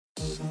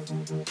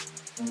I'm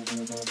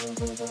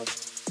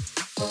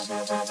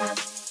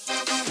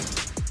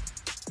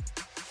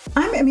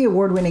Emmy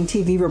Award-winning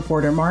TV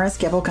reporter Mara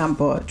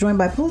Schiavocampo, joined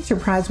by Pulitzer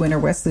Prize winner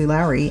Wesley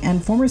Lowery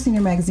and former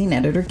senior magazine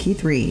editor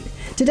Keith Reed.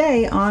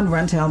 Today on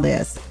Run Tell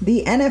This,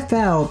 the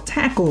NFL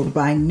tackled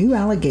by new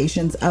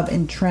allegations of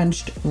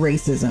entrenched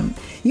racism.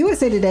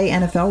 USA Today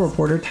NFL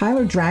reporter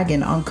Tyler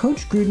Dragon on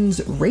Coach Gruden's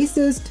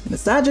racist,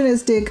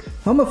 misogynistic,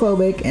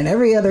 homophobic, and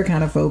every other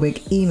kind of phobic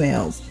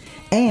emails.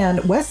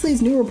 And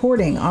Wesley's new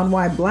reporting on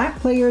why black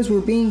players were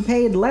being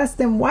paid less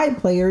than white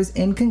players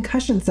in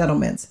concussion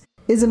settlements.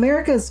 Is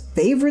America's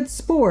favorite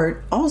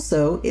sport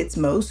also its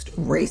most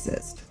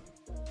racist?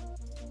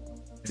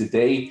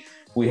 Today,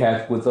 we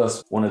have with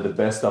us one of the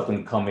best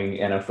up-and-coming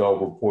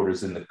NFL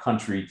reporters in the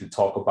country to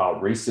talk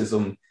about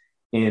racism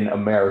in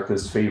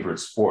America's favorite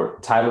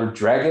sport. Tyler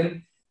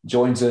Dragon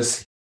joins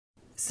us.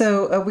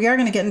 So we are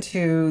going to get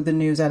into the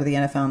news out of the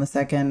NFL in a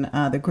second.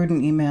 The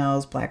Gruden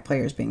emails, black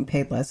players being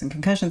paid less in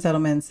concussion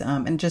settlements,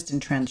 and just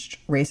entrenched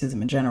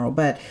racism in general.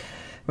 But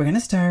we're going to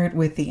start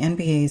with the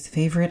NBA's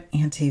favorite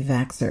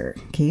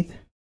anti-vaxxer. Keith?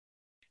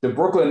 The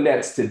Brooklyn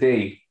Nets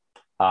today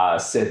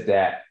said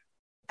that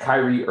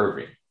Kyrie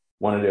Irving,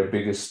 one of their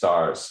biggest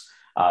stars,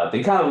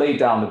 they kind of laid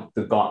down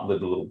the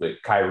gauntlet a little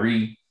bit.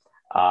 Kyrie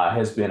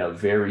has been a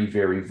very,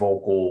 very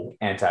vocal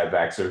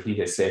anti-vaxxer. He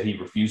has said he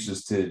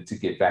refuses to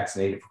get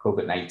vaccinated for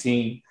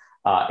COVID-19,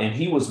 and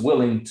he was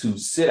willing to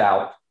sit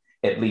out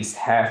at least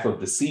half of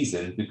the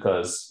season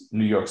because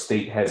New York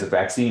State has a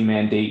vaccine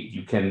mandate.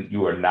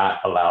 You are not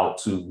allowed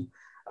to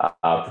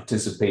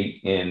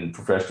participate in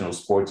professional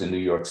sports in New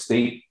York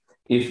State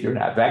if you're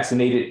not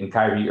vaccinated. And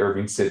Kyrie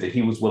Irving said that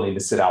he was willing to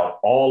sit out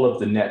all of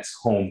the Nets'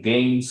 home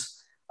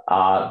games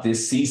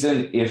this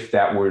season if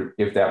that were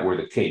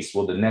the case.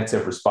 Well, the Nets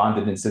have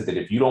responded and said that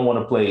if you don't want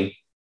to play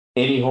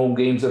any home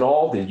games at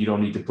all, then you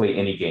don't need to play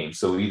any games.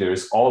 So either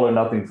it's all or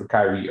nothing for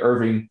Kyrie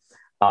Irving.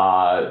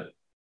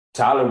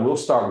 Tyler, we'll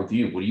start with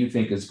you. What do you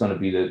think is going to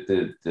be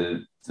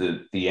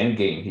the end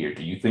game here?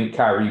 Do you think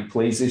Kyrie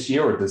plays this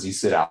year or does he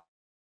sit out?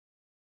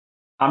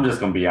 I'm just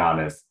going to be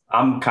honest.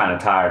 I'm kind of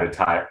tired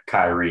of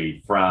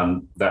Kyrie,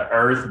 from the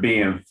earth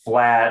being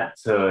flat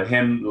to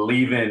him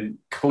leaving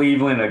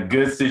Cleveland, a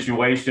good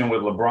situation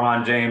with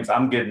LeBron James.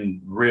 I'm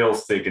getting real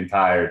sick and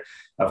tired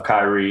of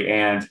Kyrie,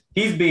 and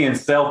he's being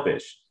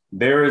selfish.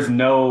 There is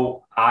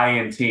no I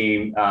in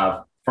team.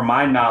 From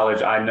my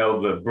knowledge, I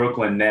know the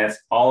Brooklyn Nets,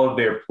 all of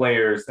their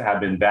players have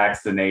been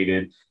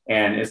vaccinated,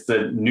 and it's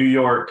the New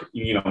York,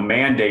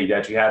 mandate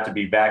that you have to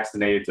be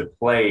vaccinated to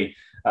play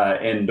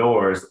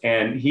indoors.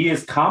 And he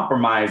is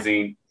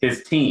compromising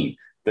his team.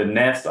 The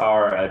Nets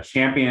are a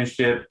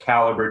championship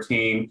caliber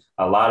team.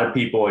 A lot of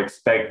people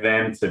expect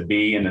them to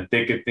be in the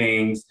thick of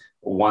things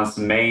once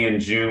May and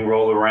June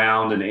roll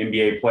around in the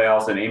NBA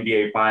playoffs and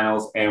NBA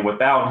finals. And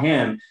without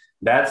him,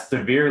 that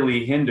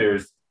severely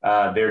hinders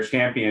their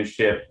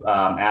championship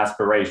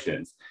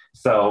aspirations.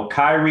 So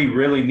Kyrie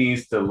really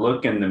needs to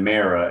look in the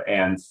mirror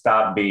and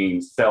stop being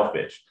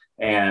selfish.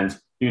 And,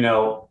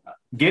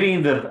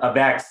 getting a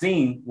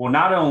vaccine will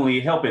not only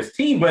help his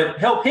team, but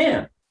help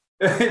him.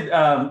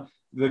 The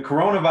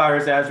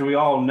coronavirus, as we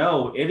all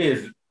know, it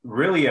is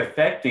really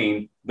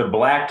affecting the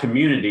Black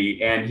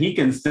community, and he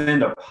can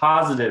send a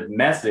positive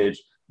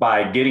message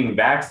by getting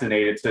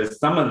vaccinated to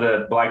some of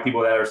the Black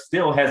people that are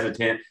still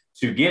hesitant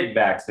to get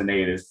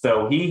vaccinated.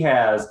 So he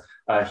has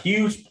a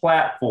huge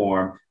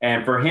platform,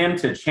 and for him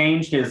to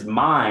change his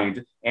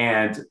mind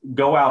and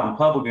go out in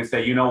public and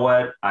say, you know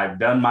what, I've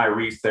done my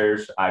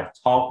research, I've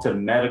talked to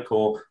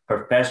medical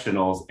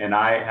professionals, and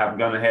I have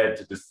gone ahead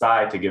to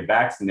decide to get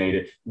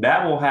vaccinated,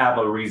 that will have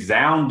a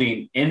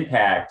resounding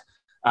impact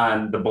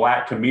on the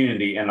Black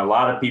community and a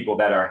lot of people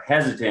that are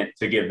hesitant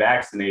to get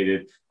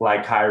vaccinated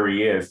like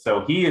Kyrie is.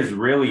 So he is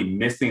really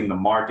missing the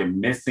mark and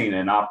missing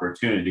an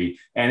opportunity.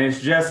 And it's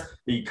just,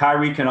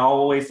 Kyrie can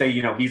always say,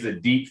 he's a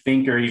deep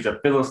thinker, he's a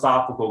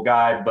philosophical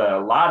guy, but a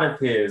lot of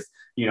his,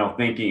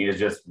 thinking is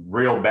just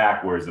real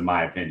backwards, in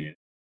my opinion.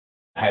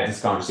 I had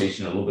this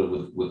conversation a little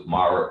bit with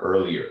Mara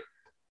earlier.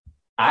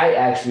 I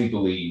actually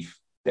believe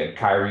that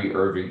Kyrie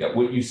Irving, that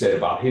what you said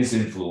about his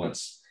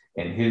influence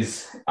and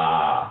his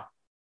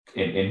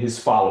in his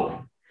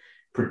following,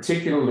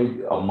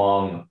 particularly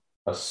among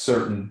a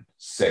certain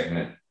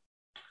segment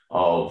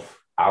of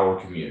our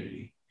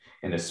community,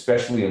 and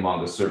especially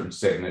among a certain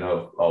segment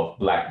of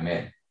Black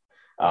men,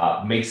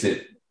 makes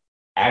it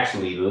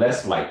actually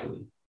less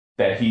likely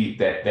that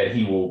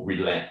he will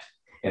relent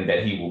and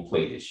that he will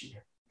play this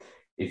year.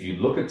 If you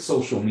look at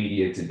social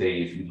media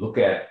today, if you look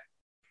at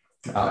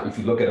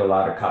a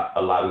lot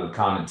of the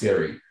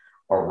commentary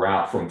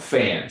around from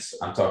fans,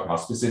 I'm talking about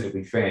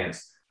specifically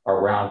fans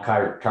around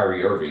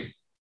Kyrie Irving,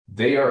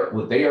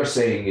 what they are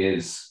saying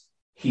is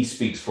he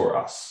speaks for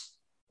us.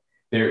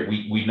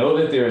 We know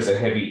that there is a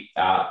heavy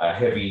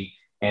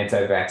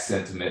anti-vax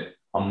sentiment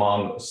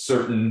among a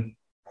certain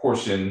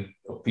portion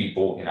of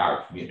people in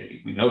our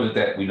community. We know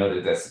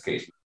that that's the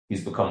case.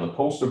 He's become the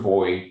poster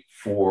boy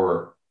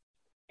for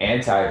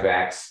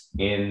anti-vax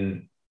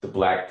in the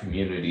Black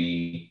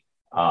community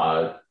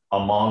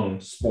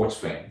among sports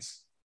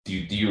fans. Do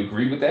you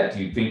agree with that?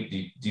 Do you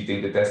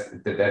think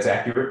that that's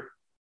accurate?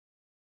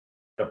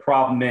 The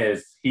problem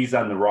is he's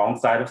on the wrong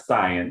side of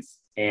science,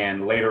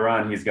 and later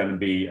on he's going to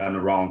be on the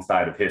wrong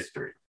side of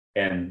history,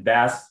 and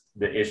that's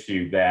the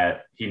issue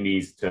that he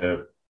needs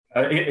to.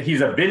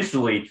 He's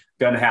eventually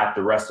going to have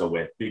to wrestle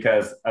with,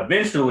 because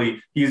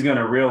eventually he's going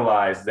to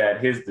realize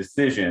that his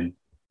decision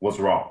was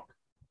wrong.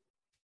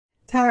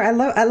 Tyler,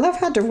 I love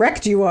how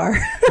direct you are.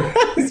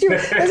 This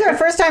is our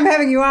first time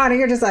having you on, and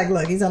you're just like,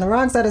 look, he's on the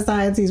wrong side of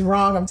science. He's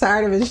wrong. I'm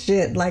tired of his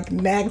shit. Like,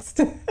 next.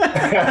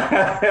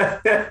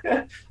 I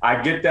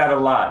get that a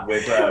lot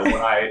with when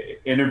I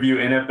interview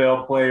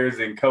NFL players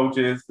and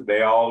coaches.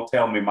 They all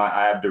tell me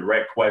I have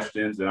direct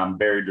questions, and I'm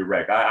very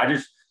direct. I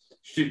just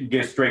should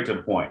get straight to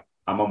the point.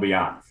 I'm gonna be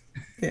honest.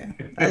 Yeah.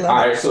 All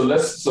right, so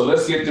let's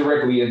get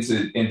directly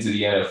into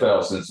the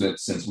NFL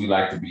since we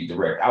like to be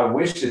direct. I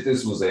wish that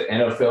this was an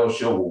NFL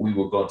show where we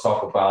were going to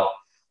talk about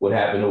what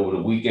happened over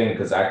the weekend,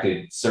 because I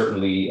could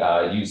certainly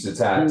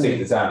take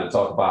the time to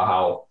talk about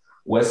how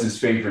Wes's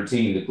favorite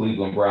team, the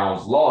Cleveland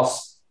Browns,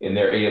 lost in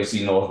their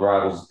AFC North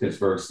rivals, the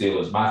Pittsburgh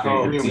Steelers. My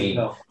favorite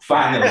team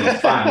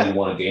finally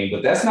won a game,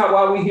 but that's not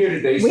why we're here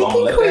today.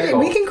 So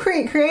we can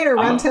create a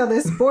Run Tell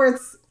This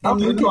Sports. And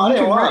you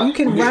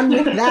can run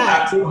with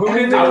that. Who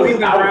did the Cleveland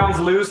Browns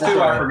lose to?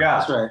 I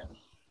forgot. That's right.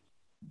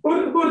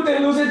 Who did they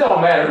lose? It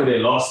don't matter who they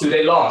lost to.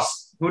 They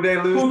lost. Who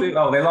they lose to?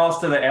 Oh, they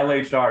lost to the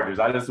LA Chargers.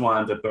 I just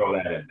wanted to throw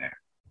that in there.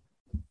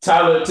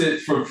 Tyler,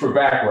 for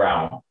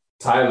background,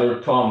 Tyler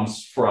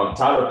comes from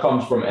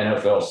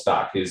NFL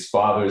stock. His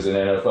father is an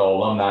NFL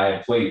alumni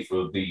and played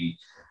for the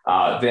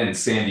then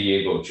San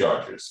Diego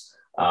Chargers.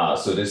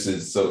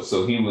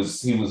 So he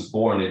was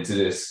born into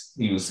this.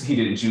 He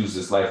didn't choose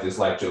this life. This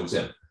life chose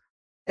him.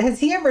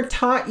 Has he ever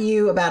taught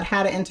you about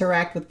how to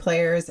interact with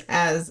players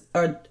as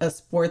a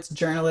sports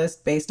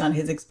journalist based on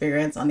his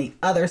experience on the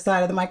other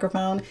side of the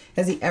microphone?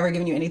 Has he ever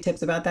given you any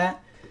tips about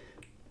that?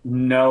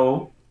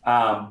 No,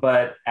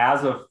 but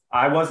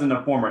I wasn't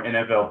a former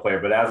NFL player,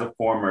 but as a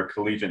former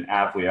collegiate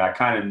athlete, I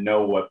kind of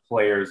know what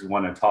players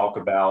want to talk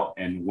about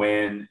and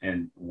when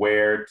and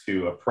where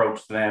to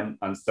approach them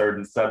on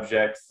certain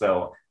subjects.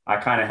 So I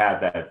kind of had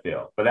that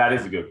feel, but that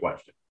is a good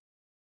question.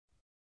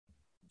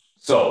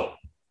 So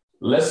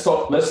let's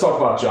talk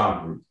about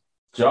Jon Gruden.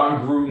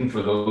 Jon Gruden,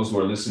 for those who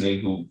are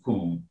listening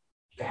who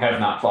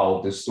have not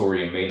followed this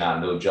story and may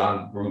not know,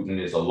 Jon Gruden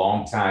is a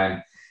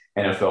longtime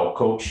NFL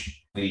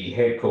coach, the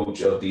head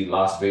coach of the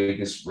Las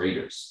Vegas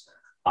Raiders.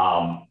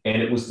 And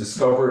it was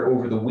discovered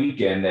over the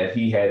weekend that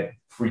he had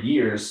for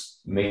years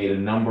made a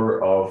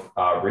number of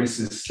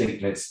racist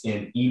statements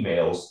in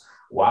emails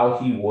while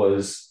he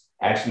was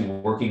actually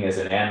working as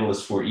an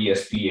analyst for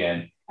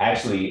ESPN.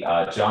 Actually,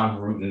 Jon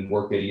Gruden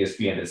worked at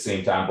ESPN at the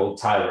same time.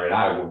 Both Tyler and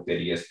I worked at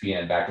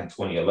ESPN back in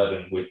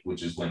 2011,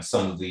 which is when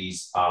some of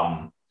these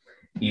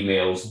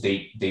emails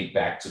date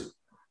back to.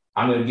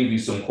 I'm going to give you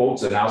some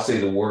quotes, and I'll say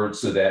the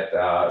words so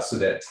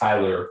that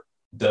Tyler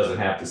doesn't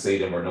have to say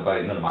them, or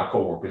none of my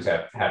coworkers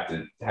have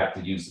to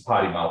use the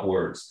potty mouth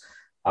words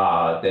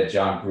that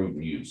Jon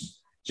Gruden used.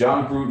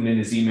 Jon Gruden, in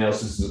his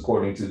emails, this is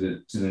according to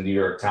the New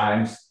York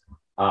Times,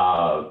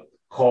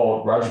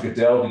 called Roger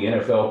Goodell, the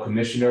NFL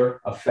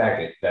commissioner, a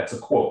faggot. That's a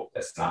quote.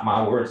 That's not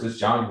my words. It's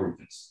Jon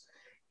Gruden's.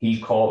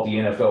 He called the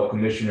NFL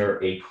commissioner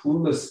a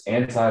clueless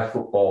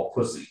anti-football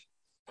pussy.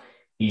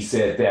 He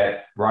said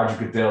that Roger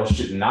Goodell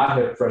should not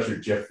have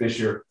pressured Jeff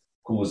Fisher,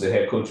 who was the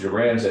head coach of the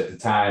Rams at the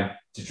time,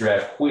 to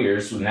draft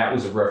queers. And that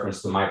was a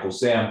reference to Michael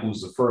Sam,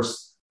 who's the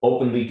first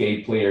openly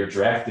gay player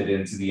drafted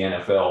into the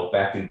NFL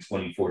back in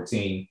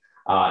 2014.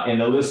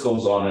 And the list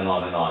goes on and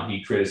on and on.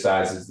 He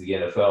criticizes the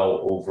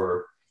NFL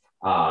over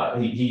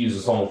he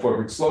uses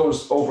homophobic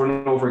slurs over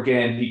and over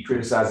again. He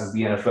criticizes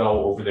the NFL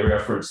over their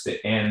efforts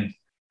to end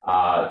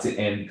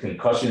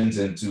concussions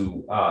and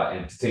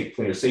to take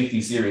player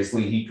safety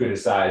seriously. He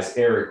criticized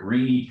Eric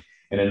Reid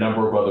and a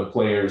number of other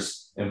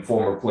players and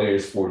former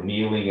players for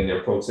kneeling in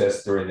their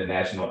protests during the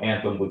national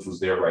anthem, which was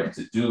their right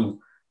to do.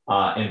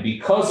 And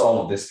because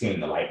all of this came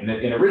to light, and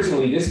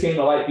originally this came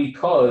to light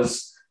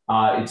because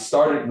it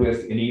started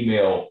with an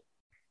email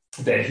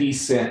that he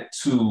sent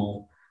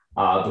to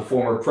the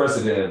former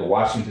president of the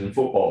Washington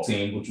football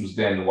team, which was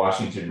then the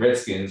Washington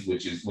Redskins,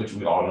 which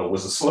we all know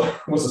was a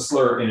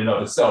slur in and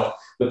of itself.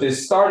 But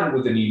this started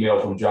with an email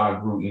from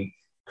Jon Gruden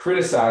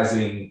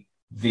criticizing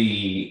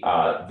the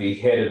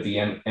head of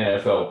the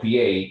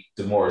NFLPA,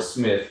 DeMaurice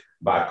Smith,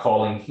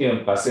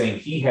 by saying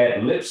he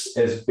had lips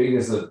as big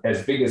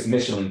as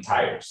Michelin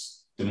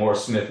tires. DeMaurice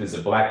Smith is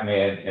a black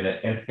man and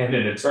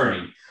an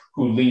attorney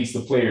who leads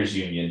the players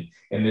union,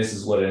 and this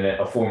is what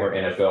a former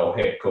NFL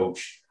head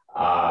coach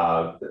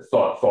thought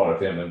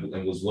of him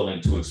and was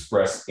willing to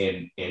express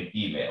in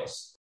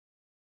emails.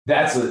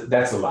 That's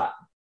a lot.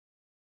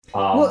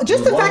 Well,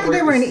 just the fact that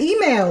they were in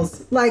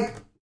emails, like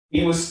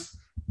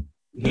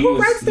who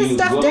writes this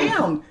stuff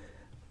down?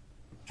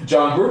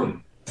 Jon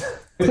Gruden.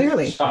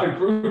 Clearly. Jon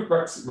Gruden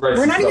writes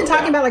We're not even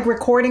talking about like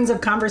recordings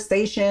of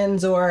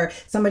conversations or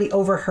somebody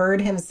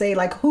overheard him say,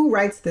 like, who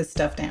writes this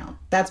stuff down?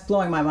 That's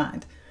blowing my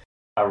mind.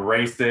 A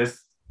racist,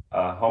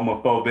 a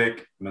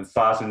homophobic,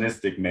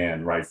 misogynistic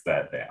man writes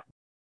that down.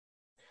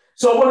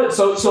 So let's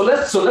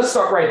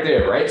start right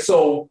there, right?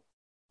 So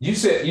you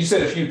said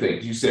a few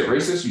things. You said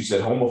racist, you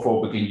said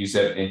homophobic, and you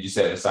said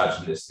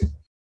misogynistic.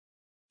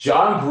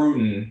 John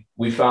Gruden,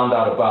 we found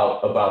out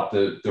about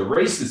the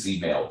racist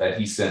email that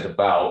he sent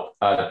about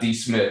D.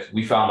 Smith.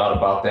 We found out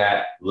about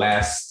that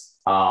last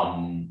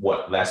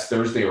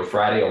Thursday or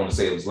Friday. I want to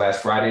say it was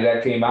last Friday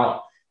that came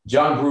out.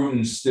 John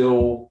Gruden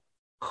still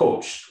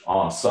coached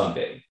on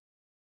Sunday.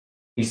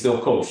 He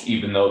still coached,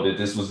 even though that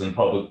this was in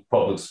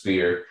public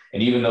sphere,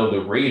 and even though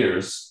the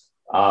Raiders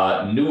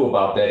knew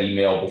about that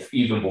email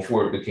even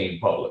before it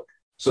became public.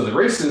 So the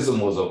racism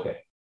was okay.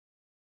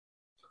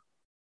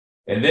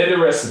 And then the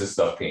rest of the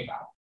stuff came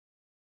out.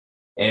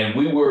 And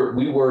we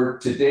were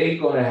today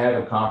going to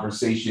have a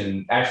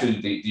conversation.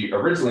 Actually,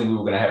 originally we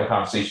were going to have a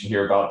conversation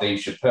here about Dave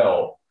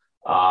Chappelle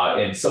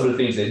and some of the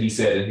things that he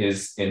said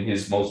in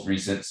his most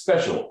recent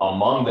special.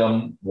 Among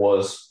them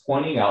was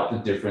pointing out the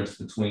difference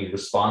between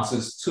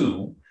responses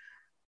to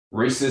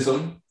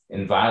racism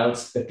and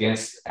violence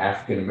against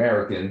African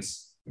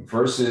Americans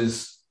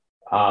versus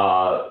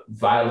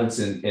violence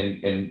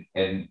and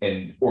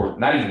or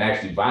not even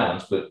actually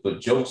violence, but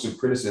jokes or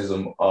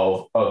criticism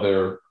of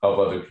other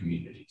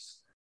communities.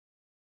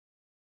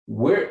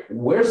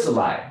 Where's the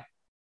line?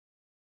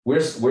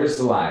 Where's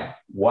the line?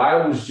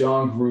 Why was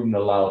John Gruden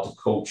allowed to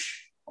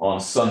coach on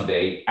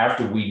Sunday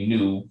after we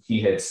knew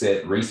he had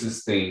said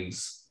racist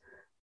things,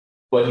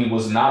 but he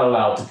was not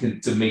allowed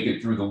to make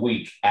it through the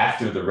week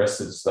after the rest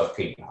of the stuff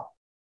came out?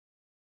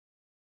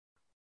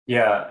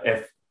 Yeah,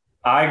 if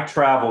I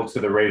traveled to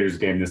the Raiders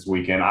game this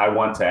weekend, I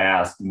want to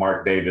ask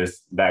Mark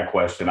Davis that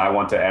question. I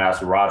want to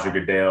ask Roger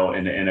Goodell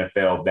in the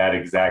NFL that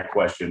exact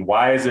question.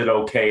 Why is it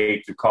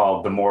okay to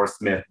call DeMaurice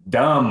Smith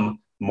dumb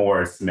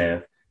Morris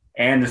Smith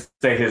and to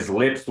say his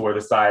lips were the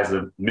size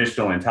of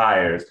Michelin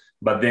tires?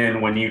 But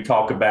then when you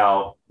talk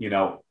about,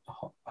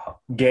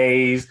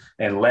 gays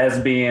and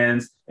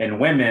lesbians and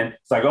women,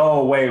 it's like,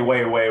 oh, wait,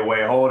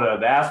 hold up.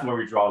 That's where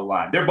we draw the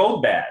line. They're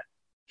both bad.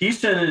 He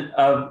shouldn't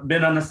have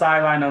been on the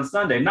sideline on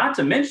Sunday. Not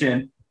to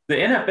mention, the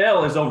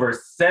NFL is over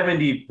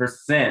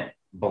 70%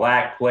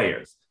 Black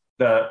players.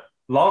 The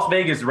Las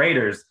Vegas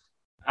Raiders,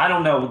 I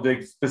don't know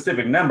the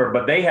specific number,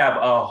 but they have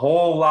a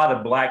whole lot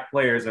of Black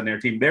players on their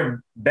team.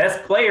 Their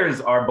best players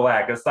are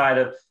Black, aside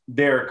of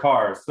Derek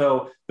Carr.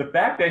 So the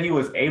fact that he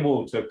was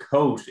able to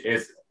coach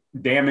is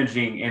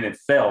damaging in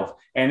itself.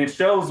 And it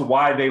shows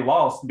why they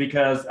lost,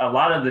 because a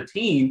lot of the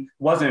team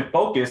wasn't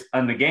focused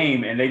on the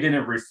game and they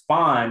didn't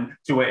respond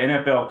to an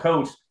NFL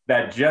coach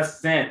that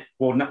just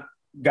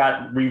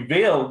got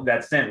revealed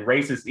that sent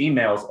racist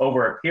emails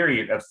over a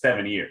period of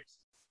 7 years.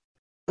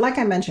 Like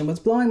I mentioned,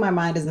 what's blowing my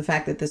mind is the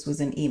fact that this was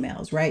in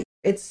emails, right?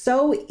 It's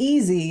so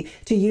easy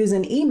to use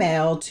an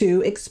email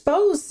to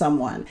expose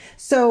someone.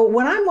 So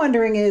what I'm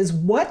wondering is,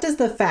 what does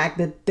the fact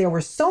that there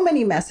were so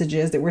many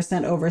messages that were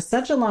sent over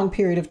such a long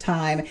period of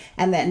time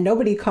and that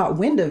nobody caught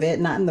wind of it,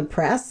 not in the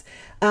press,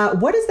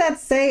 what does that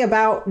say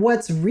about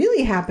what's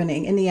really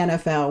happening in the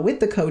NFL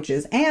with the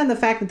coaches and the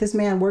fact that this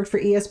man worked for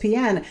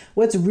ESPN?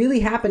 What's really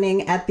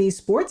happening at these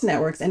sports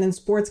networks and in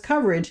sports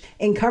coverage,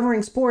 in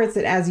covering sports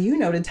that, as you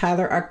noted,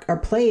 Tyler, are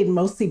played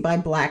mostly by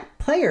Black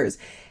players?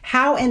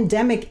 How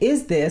endemic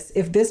is this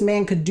if this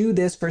man could do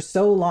this for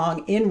so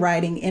long in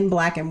writing, in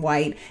black and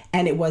white,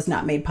 and it was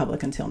not made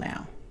public until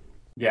now?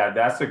 Yeah,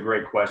 that's a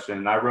great question.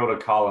 And I wrote a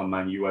column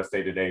on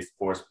USA Today,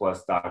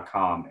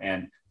 sportsplus.com,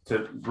 and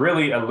to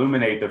really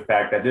illuminate the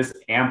fact that this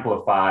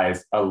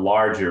amplifies a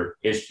larger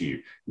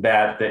issue,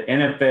 that the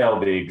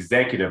NFL, the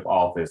executive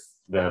office,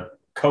 the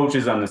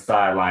coaches on the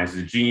sidelines,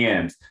 the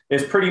GMs,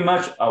 is pretty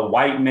much a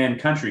white men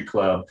country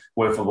club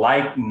with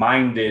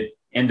like-minded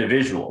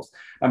individuals.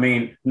 I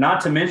mean,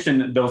 not to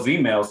mention those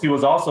emails, he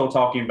was also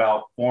talking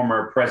about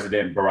former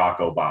President Barack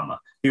Obama.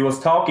 He was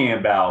talking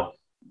about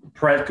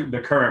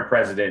the current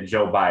president,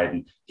 Joe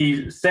Biden.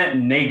 He sent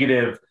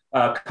negative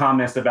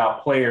comments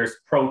about players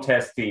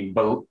protesting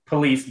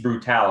police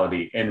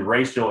brutality and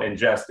racial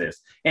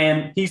injustice.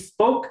 And he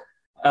spoke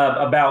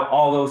about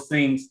all those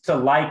things to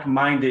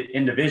like-minded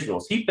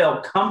individuals. He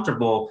felt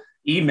comfortable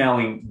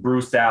emailing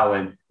Bruce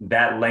Allen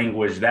that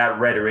language, that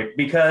rhetoric,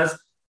 because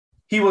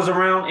he was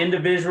around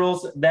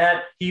individuals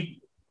that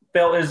he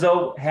felt as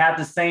though had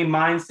the same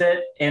mindset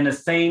and the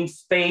same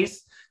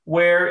space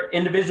where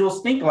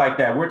individuals think like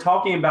that. We're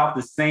talking about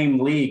the same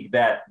league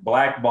that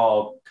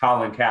blackballed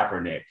Colin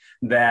Kaepernick,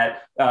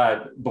 that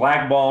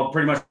blackballed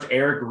pretty much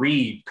Eric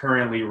Reid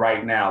currently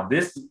right now.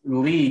 This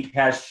league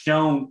has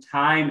shown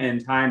time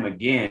and time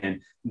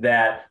again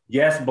that,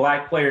 yes,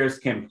 Black players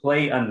can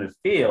play on the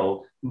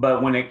field,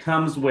 but when it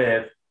comes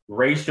with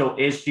racial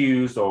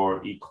issues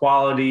or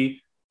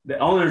equality, the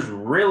owners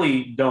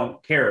really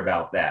don't care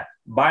about that.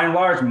 By and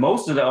large,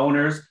 most of the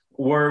owners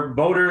were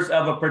voters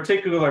of a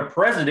particular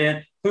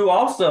president who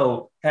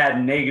also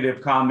had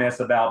negative comments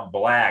about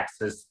Blacks,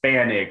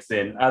 Hispanics,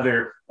 and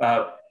other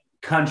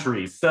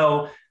countries.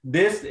 So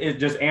this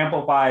just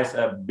amplifies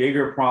a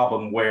bigger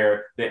problem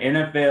where the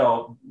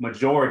NFL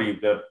majority,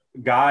 the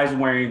guys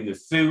wearing the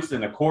suits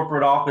in the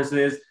corporate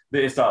offices,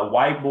 It's a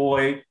white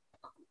boy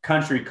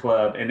country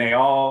club, and they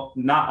all,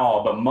 not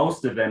all, but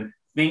most of them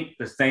think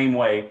the same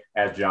way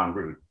as Jon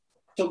Gruden.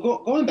 So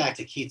going back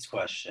to Keith's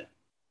question,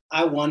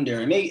 I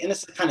wonder, and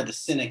this is kind of the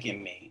cynic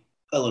in me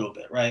a little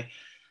bit, right?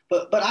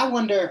 But I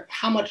wonder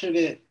how much of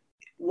it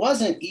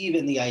wasn't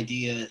even the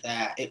idea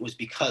that it was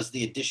because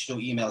the additional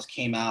emails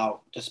came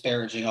out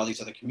disparaging all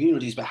these other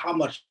communities, but how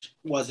much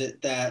was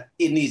it that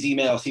in these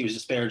emails he was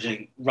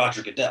disparaging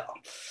Roger Goodell,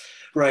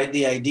 right?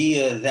 The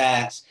idea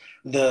that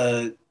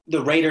the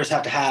Raiders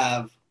have to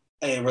have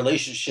a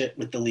relationship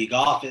with the league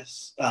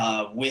office,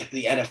 with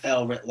the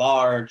NFL writ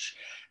large,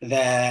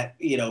 that,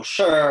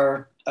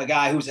 sure, a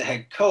guy who's a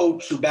head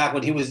coach who back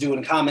when he was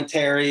doing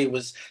commentary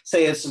was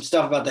saying some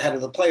stuff about the head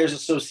of the Players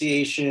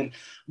Association,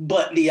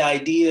 but the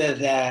idea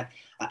that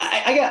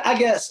I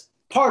guess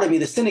part of me,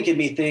 the cynic in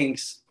me,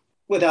 thinks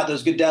without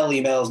those Goodell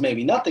emails,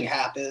 maybe nothing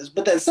happens.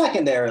 But then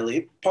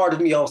secondarily, part of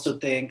me also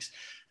thinks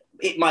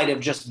it might have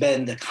just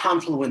been the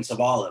confluence of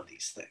all of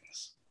these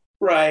things,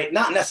 right?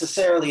 Not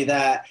necessarily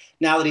that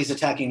now that he's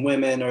attacking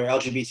women or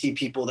LGBT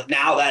people, that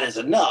now that is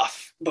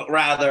enough, but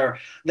rather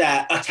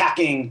that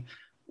attacking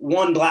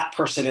one Black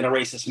person in a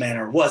racist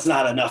manner was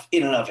not enough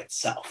in and of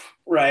itself,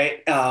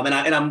 right?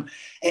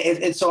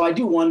 And so I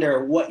do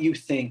wonder what you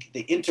think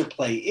the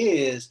interplay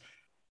is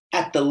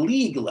at the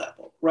league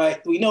level,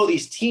 right? We know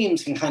these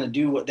teams can kind of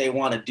do what they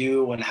want to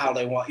do and how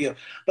they want,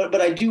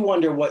 but I do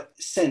wonder what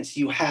sense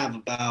you have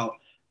about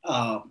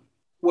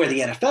where the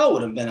NFL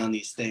would have been on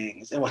these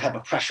things and what type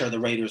of pressure the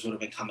Raiders would have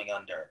been coming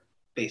under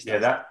based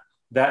on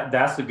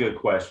That's a good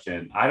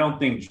question. I don't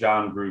think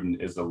Jon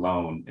Gruden is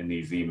alone in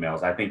these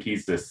emails. I think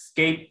he's the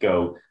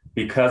scapegoat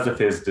because of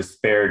his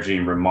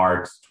disparaging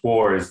remarks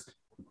towards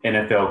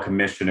NFL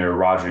Commissioner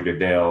Roger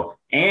Goodell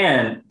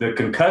and the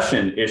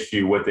concussion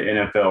issue with the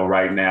NFL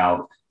right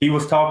now. He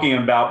was talking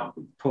about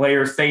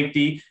player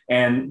safety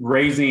and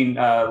raising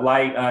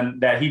light on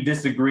that he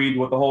disagreed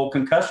with the whole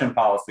concussion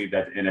policy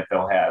that the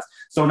NFL has.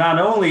 So not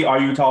only are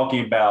you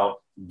talking about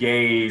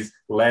gays,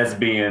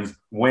 lesbians,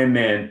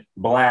 women,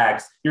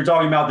 Blacks, you're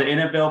talking about the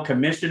NFL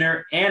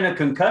commissioner and a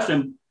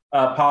concussion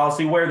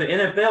policy where the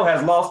NFL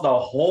has lost a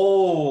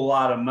whole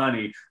lot of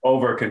money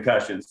over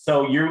concussions.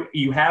 So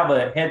you have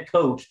a head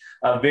coach,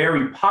 a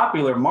very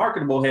popular,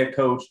 marketable head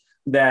coach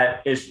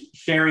that is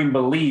sharing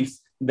beliefs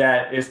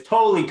that is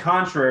totally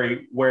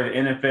contrary where the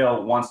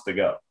NFL wants to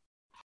go.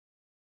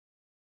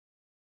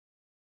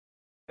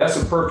 That's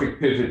a perfect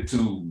pivot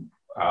to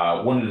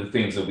one of the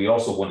things that we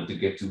also wanted to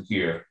get to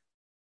here.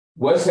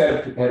 Wes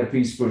had a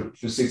piece for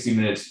 60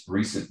 Minutes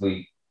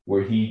recently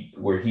where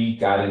he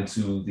got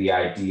into the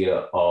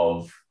idea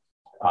of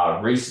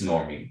race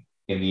norming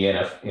in the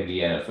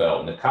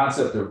NFL. And the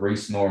concept of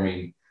race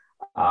norming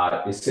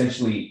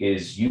essentially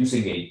is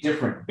using a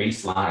different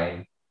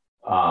baseline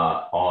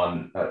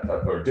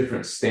or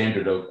different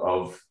standard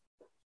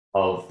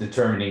of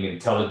determining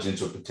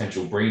intelligence or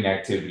potential brain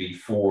activity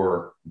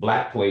for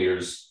Black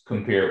players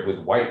compared with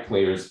white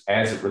players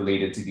as it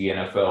related to the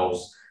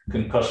NFL's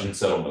concussion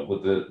settlement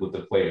with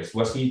the players.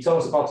 Wes, can you tell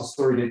us about the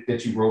story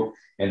that you wrote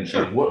and,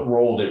 Sure. and what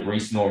role did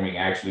race norming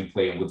actually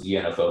play in what the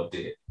NFL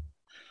did?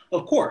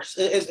 Of course.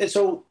 And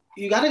so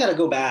you gotta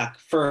go back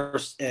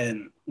first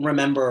and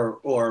remember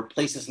or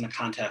place this in the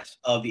context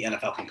of the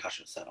NFL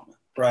concussion settlement,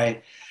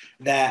 right?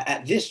 That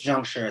at this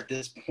juncture, at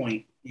this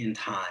point in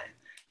time,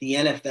 the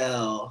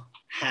NFL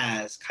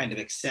has kind of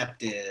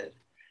accepted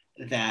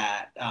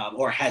that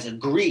or has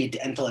agreed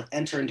to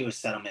enter into a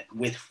settlement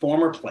with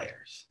former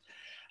players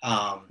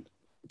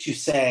to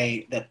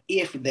say that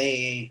if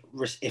they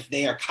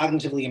are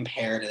cognitively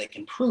impaired and they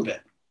can prove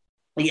it,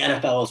 the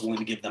NFL is willing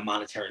to give them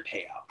monetary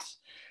payouts.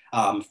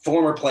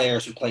 Former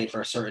players who played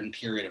for a certain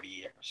period of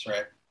years,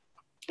 right?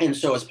 And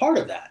so as part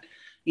of that,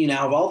 you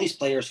now have all these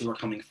players who are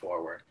coming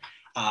forward,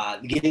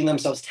 getting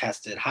themselves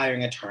tested,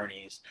 hiring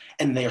attorneys,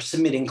 and they're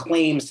submitting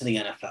claims to the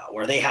NFL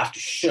where they have to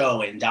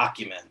show and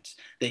document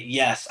that,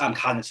 yes, I'm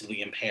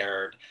cognitively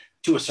impaired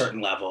to a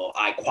certain level,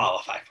 I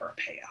qualify for a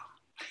payout.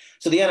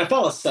 So the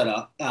NFL is set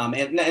up, and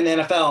the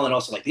NFL and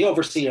also like the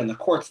overseer and the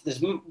courts,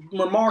 this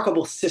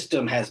remarkable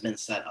system has been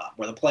set up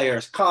where the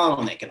players come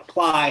and they can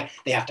apply.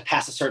 They have to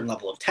pass a certain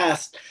level of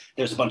test.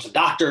 There's a bunch of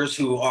doctors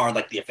who are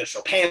like the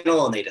official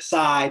panel and they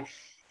decide.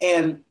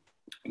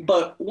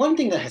 But one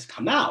thing that has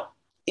come out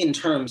in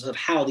terms of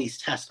how these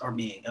tests are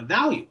being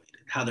evaluated,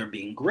 how they're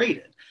being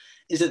graded,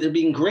 is that they're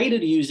being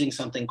graded using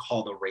something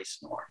called a race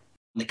norm.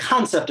 The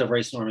concept of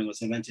race norming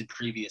was invented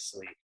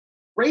previously.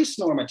 Race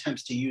norm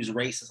attempts to use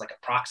race as like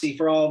a proxy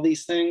for all of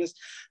these things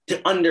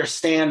to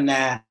understand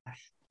that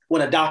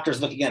when a doctor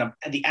is looking at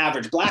the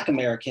average Black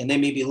American, they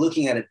may be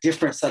looking at a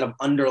different set of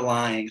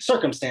underlying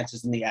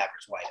circumstances than the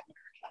average white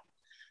American.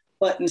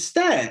 But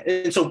instead,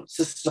 and so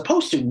it's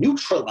supposed to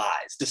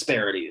neutralize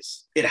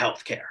disparities in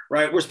healthcare,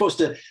 right?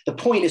 The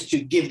point is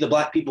to give the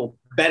Black people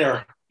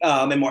better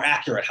and more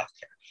accurate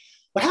healthcare.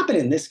 What happened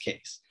in this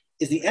case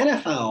is the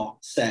NFL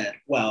said,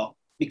 well,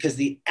 because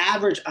the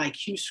average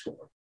IQ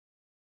score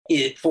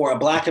for a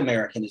Black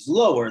American is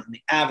lower than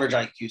the average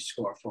IQ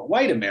score for a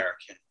white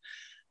American,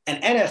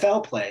 an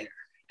NFL player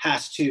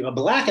a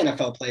black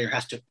NFL player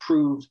has to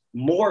prove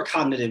more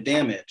cognitive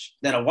damage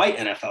than a white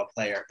NFL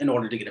player in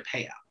order to get a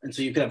payout. And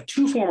so you could have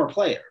two former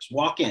players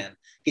walk in,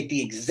 get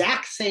the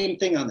exact same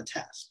thing on the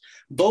test.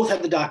 Both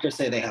have the doctor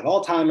say they have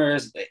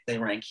Alzheimer's, they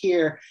rank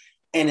here.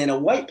 And in a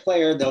white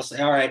player, they'll say,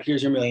 all right,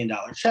 here's your $1 million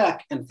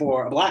check. And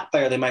for a black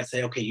player, they might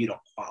say, okay, you don't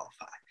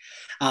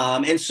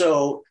qualify. And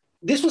so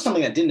this was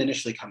something that didn't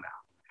initially come out.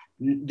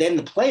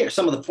 Then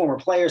some of the former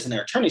players and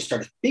their attorneys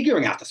started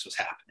figuring out this was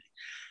happening.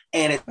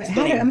 And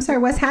I'm sorry,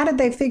 Wes, how did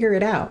they figure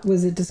it out?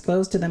 Was it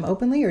disclosed to them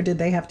openly, or did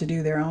they have to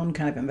do their own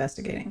kind of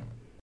investigating?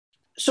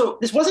 So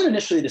this wasn't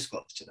initially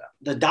disclosed to them.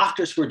 The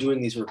doctors who were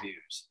doing these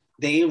reviews,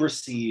 they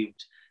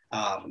received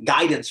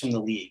guidance from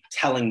the league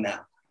telling them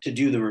to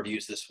do the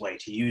reviews this way,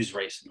 to use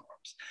race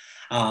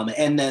norms.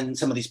 And then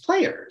some of these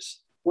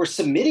players were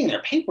submitting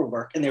their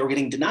paperwork and they were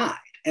getting denied.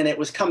 And it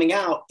was coming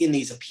out in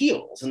these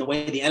appeals and the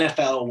way the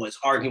NFL was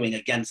arguing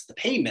against the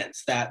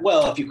payments that,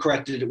 well, if you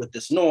corrected it with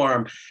this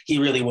norm, he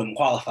really wouldn't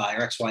qualify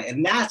or X, Y.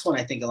 And that's when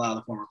I think a lot of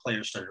the former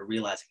players started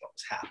realizing what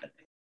was happening.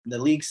 The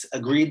leagues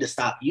agreed to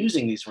stop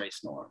using these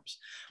race norms,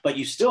 but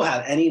you still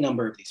have any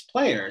number of these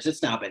players.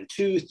 It's now been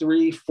 2,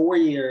 3, 4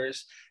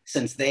 years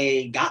since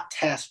they got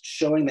tests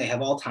showing they have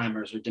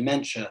Alzheimer's or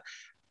dementia,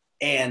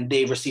 and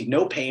they've received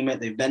no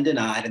payment, they've been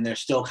denied, and they're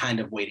still kind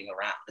of waiting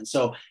around. And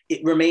so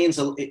it remains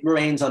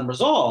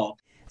unresolved.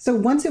 So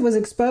once it was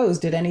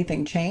exposed, did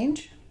anything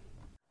change?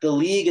 The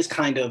league is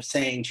kind of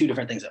saying two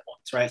different things at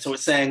once, right? So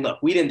it's saying, look,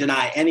 we didn't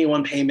deny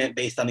anyone payment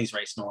based on these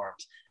race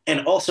norms.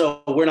 And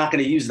also, we're not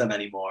going to use them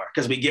anymore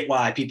because we get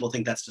why people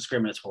think that's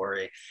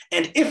discriminatory.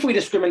 And if we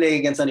discriminate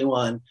against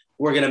anyone,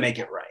 we're going to make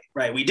it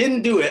right? We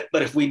didn't do it,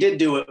 but if we did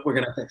do it, we're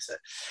going to fix it.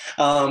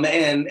 And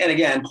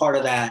again, part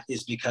of that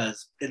is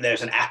because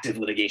there's an active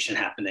litigation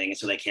happening,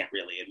 so they can't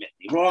really admit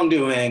any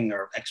wrongdoing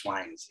or X,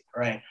 Y, and Z,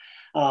 right?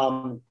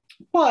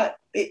 But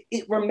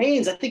it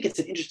remains, I think it's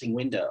an interesting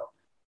window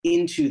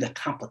into the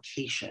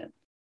complication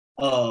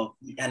of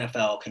the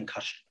NFL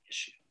concussion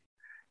issue.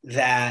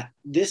 That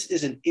this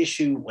is an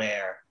issue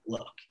where,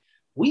 look,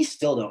 we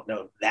still don't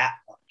know that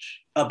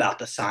much about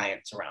the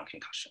science around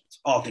concussions,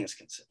 all things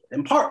considered,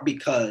 in part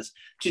because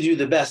to do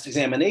the best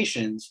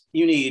examinations,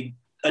 you need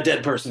a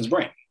dead person's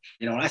brain.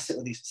 You know, when I sat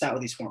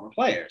with these former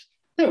players,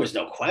 there was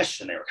no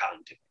question they were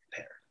cognitively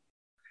impaired.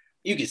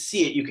 You could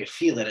see it, you could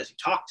feel it as you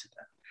talked to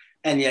them.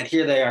 And yet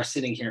here they are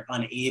sitting here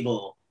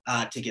unable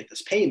to get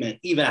this payment,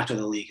 even after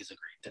the league has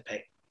agreed to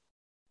pay.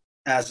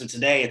 As of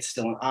today, it's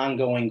still an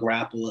ongoing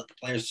grapple at the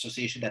Players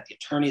Association that the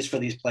attorneys for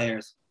these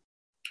players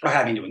are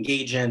having to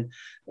engage in,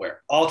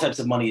 where all types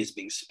of money is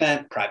being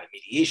spent, private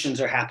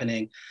mediations are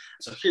happening.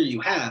 So here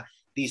you have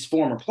these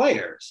former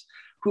players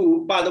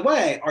who, by the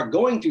way, are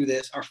going through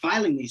this, are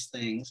filing these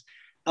things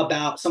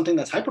about something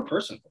that's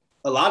hyper-personal.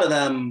 A lot of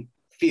them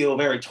feel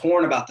very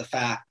torn about the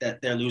fact that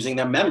they're losing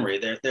their memory,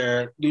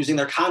 they're losing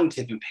their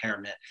cognitive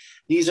impairment.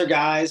 These are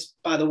guys,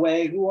 by the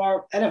way, who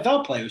are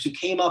NFL players who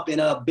came up in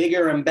a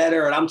bigger and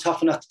better and I'm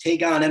tough enough to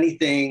take on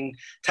anything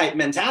type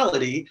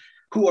mentality,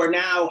 who are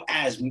now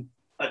as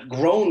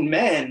grown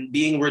men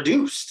being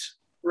reduced,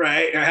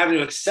 right? Or having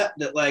to accept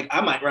that, like, I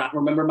might not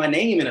remember my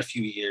name in a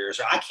few years,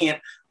 or I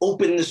can't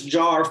open this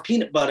jar of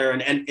peanut butter,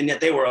 and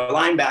yet they were a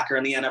linebacker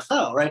in the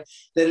NFL, right?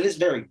 That it is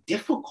very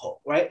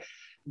difficult, right?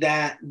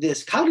 That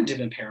this cognitive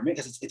impairment,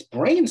 because it's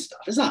brain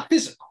stuff, it's not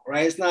physical,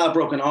 right? It's not a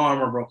broken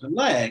arm or broken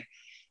leg,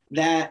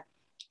 that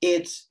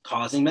it's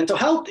causing mental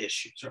health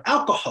issues or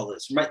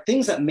alcoholism, right?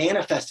 Things that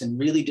manifest in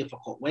really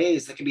difficult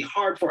ways that can be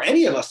hard for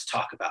any of us to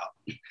talk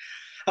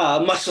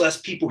about, much less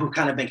people who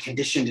kind of been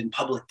conditioned in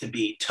public to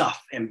be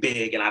tough and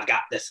big, and I've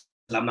got this,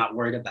 and I'm not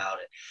worried about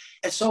it.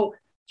 And so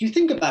you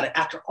think about it,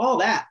 after all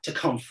that, to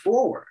come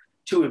forward,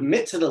 to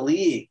admit to the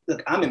league,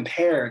 look, I'm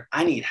impaired,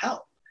 I need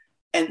help.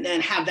 And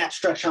then have that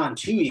stretch on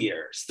 2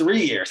 years,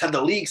 3 years, have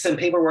the league send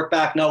paperwork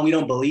back, no, we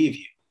don't believe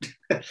you.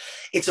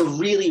 It's a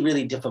really,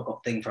 really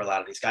difficult thing for a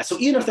lot of these guys. So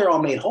even if they're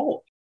all made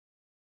whole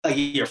a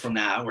year from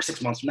now or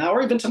 6 months from now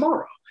or even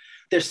tomorrow,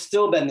 there's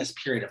still been this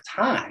period of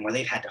time where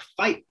they've had to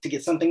fight to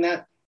get something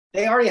that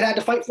they already had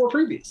to fight for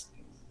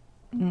previously.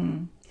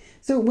 Mm.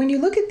 So when you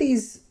look at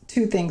these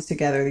two things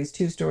together, these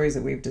two stories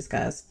that we've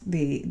discussed,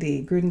 the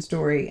Gruden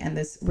story and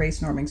this race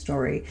norming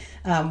story,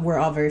 we're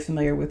all very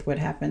familiar with what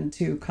happened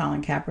to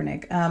Colin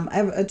Kaepernick. I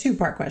have a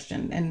two-part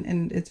question,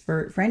 and it's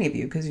for any of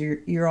you because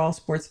you're all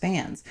sports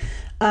fans.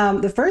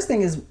 The first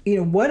thing is,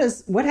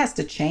 what has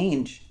to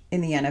change in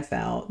the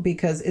NFL,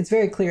 because it's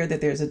very clear that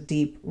there's a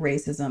deep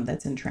racism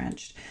that's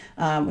entrenched.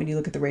 When you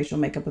look at the racial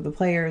makeup of the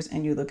players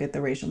and you look at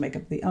the racial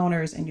makeup of the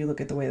owners and you look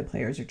at the way the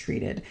players are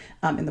treated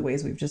in the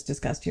ways we've just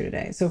discussed here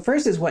today. So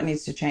first is what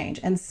needs to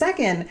change. And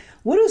second,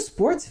 what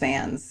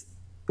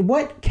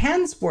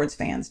can sports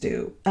fans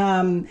do?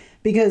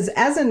 Because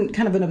as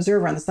kind of an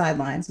observer on the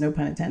sidelines, no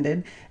pun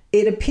intended,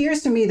 it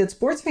appears to me that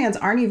sports fans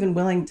aren't even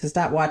willing to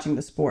stop watching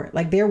the sport.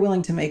 Like, they're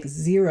willing to make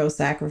zero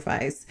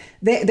sacrifice.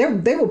 They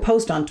will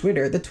post on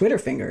Twitter. The Twitter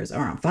fingers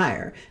are on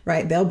fire,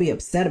 right? They'll be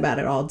upset about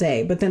it all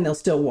day, but then they'll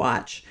still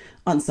watch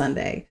on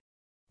Sunday.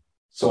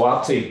 So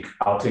I'll take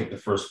the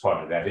first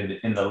part of that.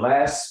 In the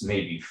last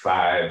maybe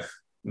 5,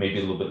 maybe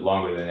a little bit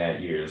longer than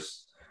that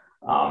years,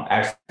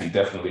 actually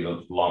definitely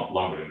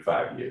longer than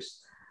 5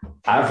 years,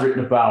 I've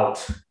written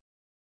about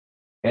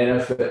an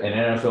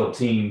NFL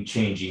team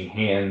changing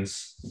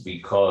hands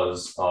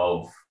because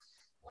of,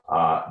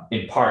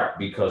 in part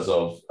because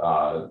of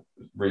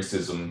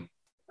racism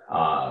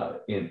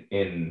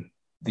in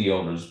the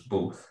owner's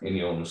booth, in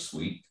the owner's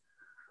suite.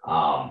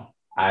 I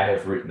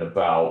have written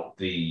about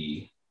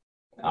the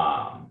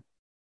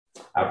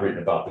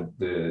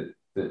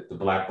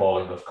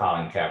blackballing of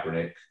Colin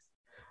Kaepernick.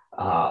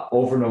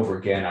 Over and over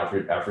again, I've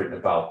written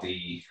about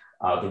the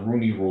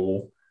Rooney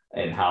Rule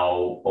and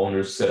how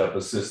owners set up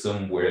a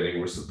system where they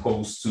were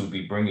supposed to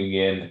be bringing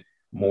in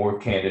more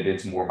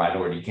candidates, more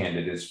minority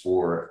candidates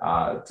for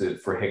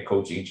head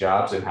coaching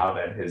jobs, and how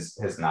that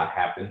has not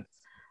happened.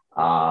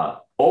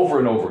 Over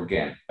and over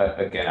again,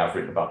 I've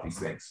written about these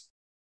things.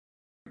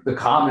 The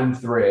common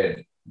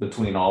thread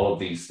between all of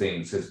these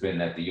things has been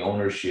that the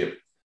ownership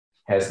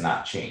has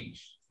not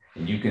changed.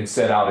 And you can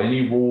set out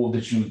any rule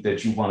that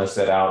you want to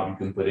set out. You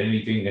can put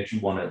anything that you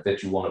want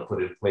to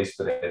put in place.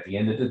 But at the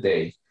end of the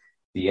day,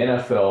 the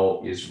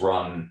NFL is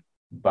run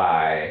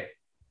by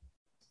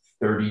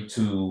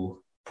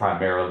 32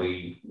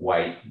 primarily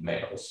white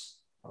males.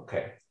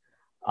 Okay.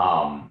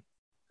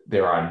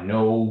 There are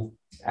no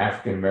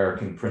African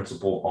American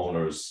principal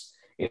owners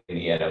in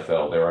the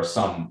NFL. There are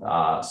some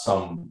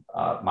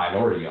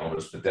minority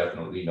owners, but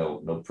definitely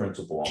no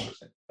principal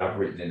owners. I've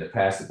written in the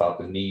past about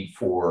the need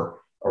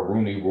for a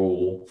Rooney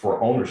Rule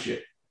for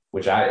ownership,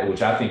 which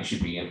I think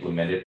should be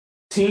implemented.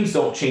 Teams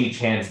don't change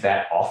hands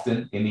that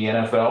often in the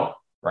NFL,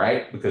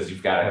 right? Because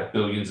you've got to have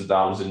billions of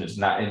dollars, and it's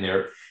not in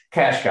their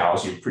cash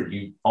cows.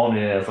 You own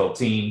an NFL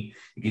team.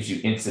 It gives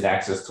you instant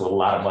access to a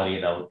lot of money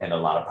and a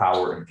lot of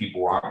power, and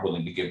people aren't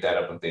willing to give that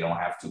up if they don't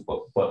have to.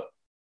 But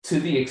to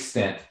the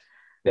extent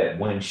that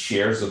when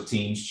shares of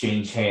teams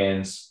change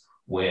hands,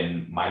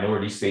 when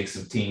minority stakes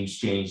of teams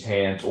change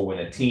hands, or when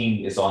a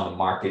team is on the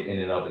market in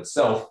and of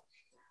itself,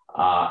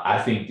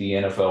 I think the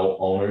NFL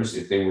owners,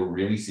 if they were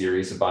really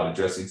serious about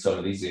addressing some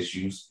of these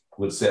issues,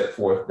 would set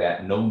forth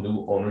that no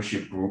new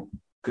ownership group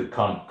could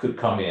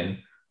come in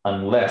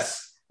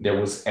unless there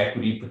was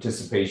equity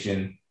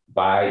participation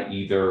by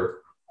either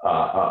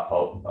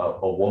a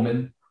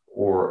woman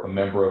or a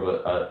member of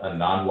a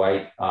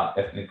non-white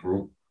ethnic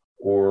group,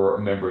 or a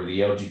member of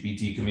the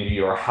LGBT community,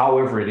 or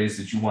however it is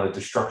that you wanted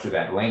to structure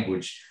that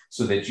language,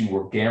 so that you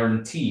were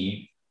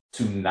guaranteed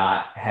to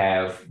not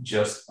have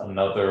just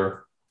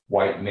another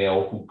white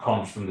male who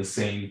comes from the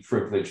same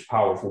privileged,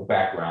 powerful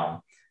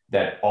background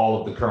that all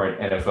of the current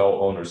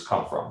NFL owners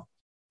come from.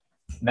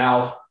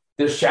 Now,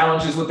 there's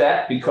challenges with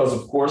that because,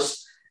 of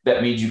course,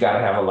 that means you got to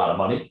have a lot of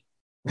money.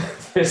 Like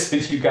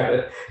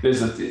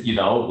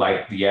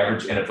the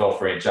average NFL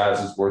franchise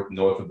is worth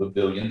north of $1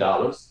 billion.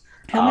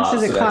 How much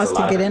does it cost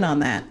to get in on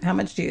that? How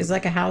much is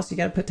like a house? You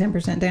got to put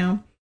 10%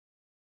 down?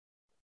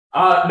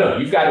 No,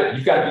 you've got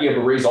to be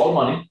able to raise all the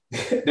money.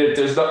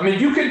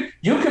 You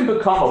can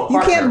become a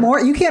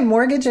partner. You can't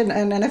mortgage an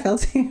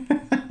NFL team.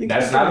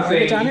 That's not a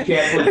thing.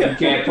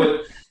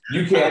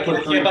 You can't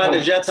buy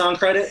the Jets on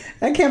credit.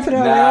 I can't put it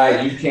on.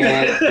 Nah, you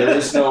can't.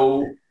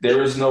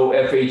 There is no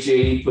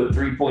FHA. Put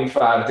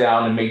 3.5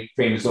 down and make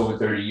payments over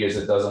 30 years.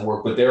 It doesn't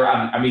work. But there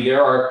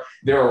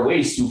are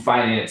ways to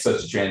finance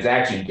such a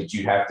transaction, but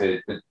you have to.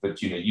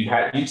 But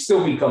you'd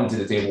still be coming to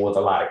the table with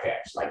a lot of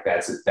cash. Like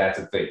that's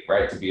a thing,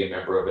 right? To be a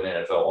member of an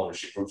NFL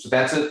ownership group. So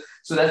that's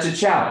a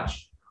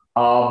challenge.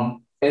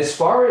 As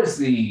far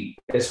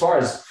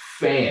as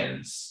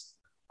fans,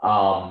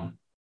 I'll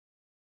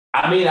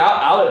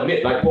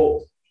admit,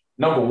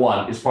 number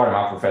one, it's part of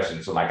my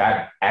profession. So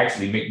I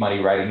actually make money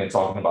writing and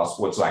talking about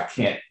sports, so I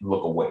can't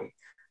look away.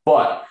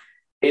 But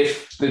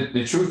if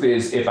the truth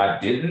is, if I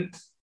didn't,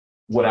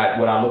 would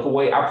I look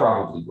away? I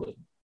probably wouldn't.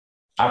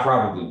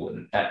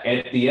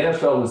 And the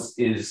NFL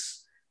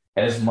is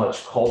as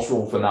much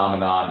cultural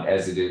phenomenon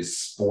as it is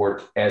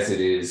sport, as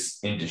it is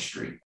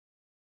industry.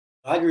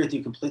 I agree with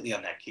you completely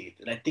on that, Keith.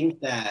 And I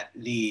think that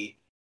the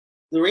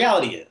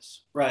reality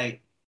is, right,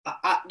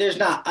 I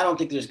don't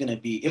think there's going to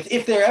be,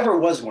 if there ever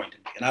was going to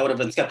be, and I would have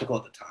been skeptical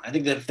at the time, I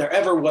think that if there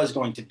ever was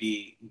going to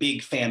be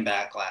big fan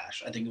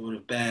backlash, I think it would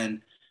have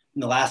been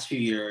in the last few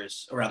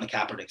years around the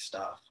Kaepernick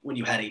stuff, when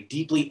you had a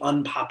deeply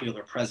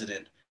unpopular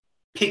president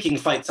picking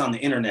fights on the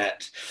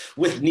internet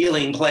with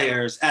kneeling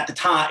players at a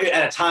time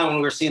when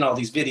we were seeing all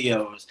these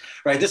videos,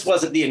 right? This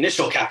wasn't the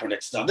initial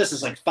Kaepernick stuff. This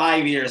is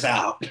 5 years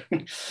out.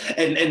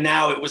 and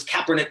now it was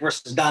Kaepernick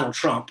versus Donald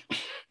Trump.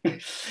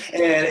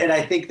 and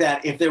I think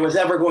that if there was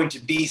ever going to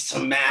be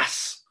some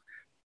mass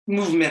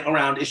movement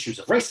around issues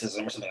of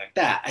racism or something like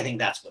that, I think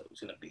that's what it was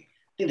going to be.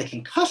 I think the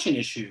concussion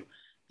issue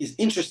is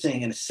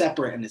interesting and is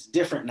separate and is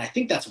different. And I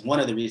think that's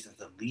one of the reasons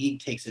the league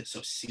takes it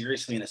so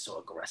seriously and is so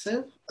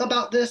aggressive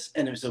about this,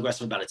 and is so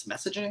aggressive about its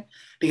messaging,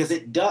 because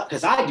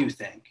I do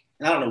think,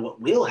 and I don't know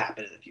what will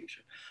happen in the future,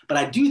 but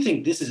I do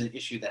think this is an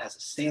issue that has a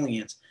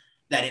salience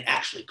that it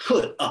actually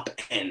could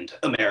upend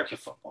American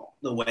football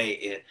the way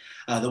it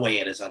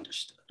is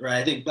understood, right?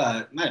 I think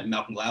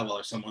Malcolm Gladwell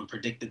or someone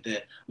predicted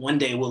that one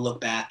day we'll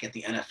look back at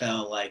the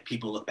NFL like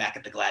people look back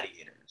at the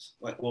gladiators.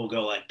 Like we'll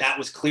go like, that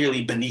was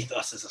clearly beneath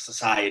us as a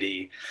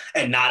society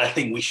and not a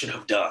thing we should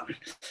have done.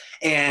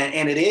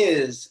 And it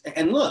is,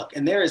 and look,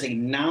 and there is a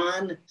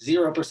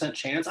 0%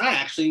 chance, I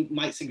actually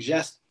might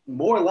suggest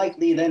more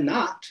likely than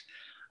not,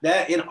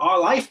 that in our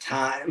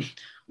lifetime,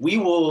 we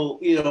will,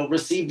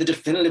 receive the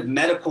definitive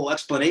medical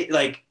explanation,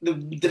 like the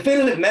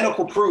definitive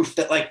medical proof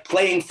that like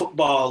playing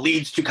football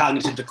leads to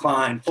cognitive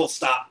decline, full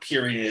stop,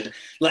 period.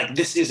 Like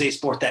this is a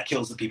sport that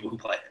kills the people who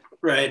play it,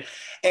 right?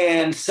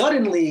 And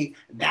suddenly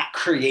that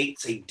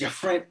creates a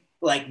different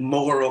like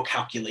moral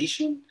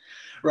calculation,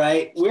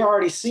 right? We're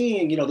already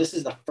seeing, this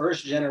is the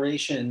first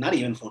generation, not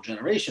even full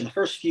generation, the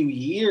first few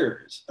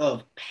years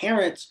of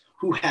parents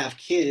who have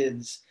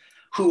kids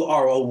who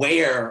are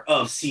aware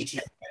of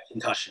CTE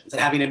concussions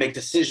and having to make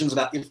decisions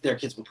about if their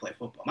kids will play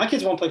football. My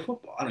kids won't play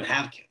football. I don't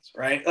have kids,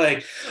 right?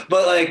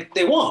 But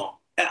they won't.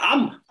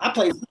 I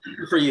played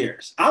for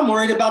years. I'm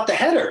worried about the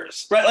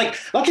headers, right? Like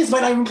my kids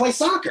might not even play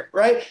soccer,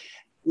 right?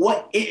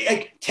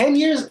 10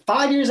 years,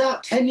 5 years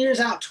out, 10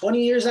 years out,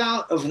 20 years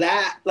out of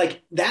that,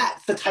 like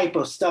that's the type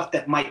of stuff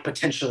that might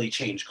potentially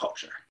change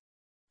culture.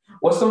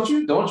 Wes, don't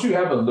you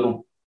have a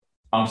little,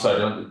 I'm sorry,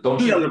 don't you?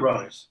 Two younger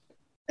brothers.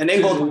 And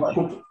they both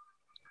play.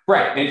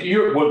 Right, and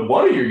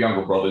one of your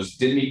younger brothers,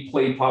 didn't he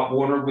play Pop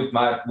Warner with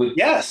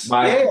yes,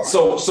 my yeah.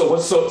 So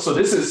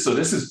this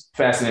is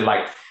fascinating.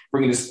 Like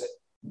bringing this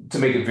to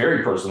make it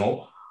very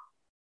personal.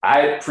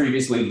 I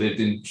previously lived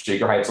in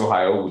Shaker Heights,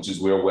 Ohio, which is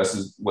where Wes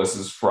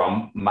is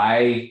from.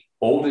 My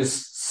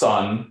oldest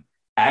son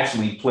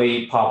actually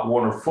played Pop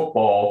Warner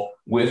football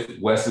with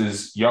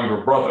Wes's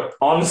younger brother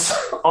on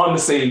the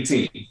same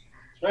team.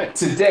 Right.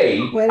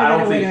 Today,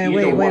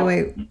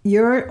 Wait.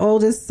 Your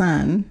oldest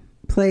son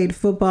played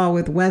football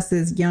with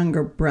Wes's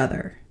younger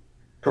brother.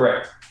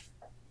 Correct.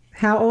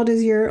 How old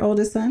is your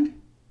oldest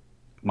son?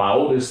 My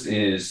oldest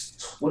is,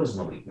 what is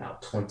my league now?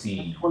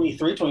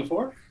 23,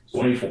 24?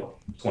 24.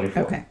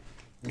 Okay.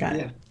 Got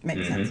it.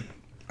 Makes sense.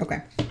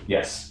 Okay.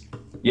 Yes.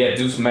 Yeah,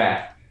 do some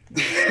math.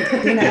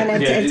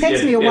 And it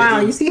takes me a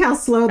while. You see how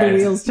slow the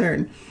wheels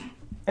turn.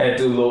 Had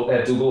to do a little.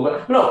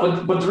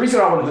 No, but the reason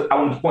I wanted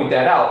to point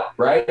that out,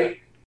 right?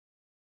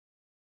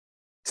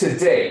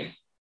 Today,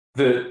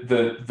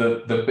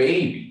 the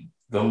baby,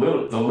 the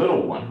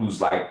little one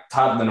who's like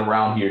toddling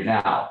around here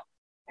now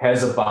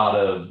has about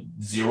a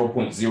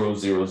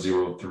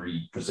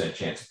 0.0003%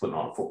 chance of putting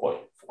on a football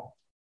uniform.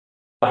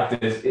 Like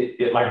this,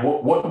 like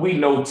what we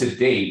know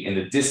today in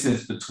the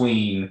distance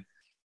between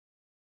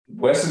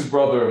Wes's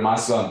brother and my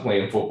son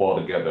playing football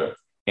together,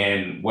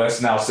 and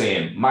Wes now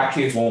saying my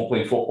kids won't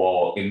play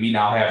football, and me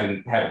now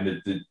having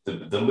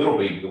the little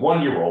baby, the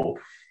 1-year-old,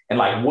 and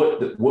like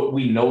what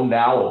we know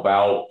now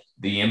about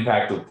the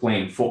impact of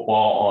playing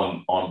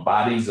football on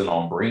bodies and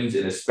on brains,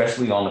 and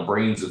especially on the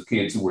brains of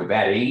kids who were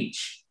that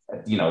age.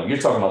 You're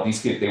talking about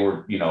these kids, they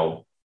were,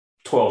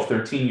 12,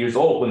 13 years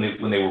old when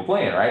they were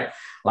playing, right?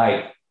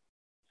 Like,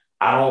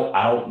 I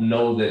don't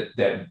know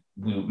that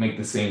we would make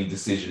the same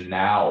decision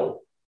now,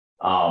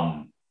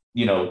 to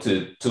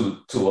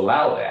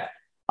allow that.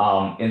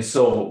 And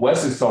so what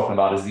Wes is talking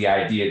about is the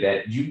idea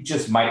that you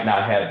just might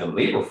not have the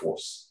labor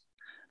force.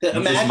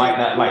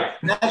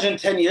 Imagine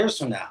 10 years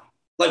from now.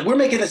 Like we're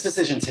making this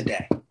decision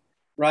today,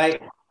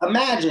 right?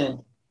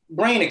 Imagine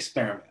brain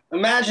experiment.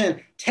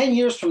 Imagine 10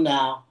 years from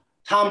now,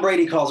 Tom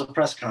Brady calls a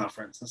press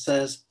conference and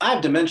says, I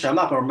have dementia. I'm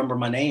not going to remember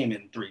my name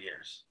in 3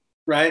 years,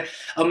 right?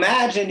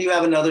 Imagine you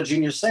have another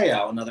Junior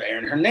Seau, another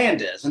Aaron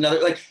Hernandez,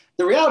 the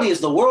reality is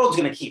the world's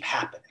going to keep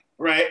happening,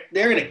 right?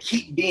 They're going to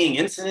keep being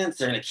incidents.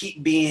 They're going to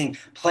keep being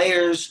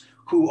players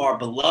who are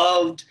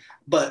beloved,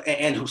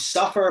 and who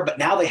suffer, but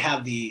now they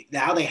have the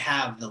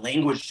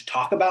language to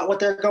talk about what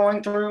they're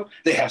going through.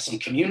 They have some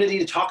community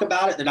to talk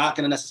about it. They're not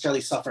going to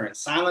necessarily suffer in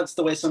silence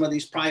the way some of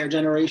these prior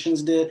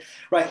generations did,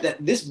 right?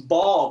 That this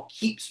ball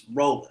keeps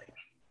rolling,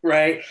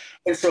 right?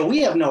 And so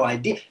we have no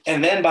idea.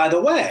 And then, by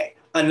the way,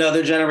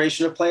 another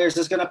generation of players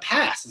is going to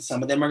pass, and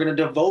some of them are going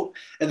to devote,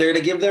 and they're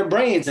going to give their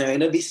brains, they're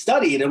going to be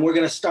studied, and we're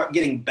going to start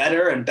getting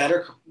better and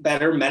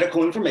better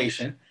medical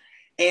information.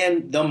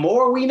 And the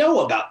more we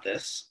know about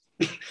this,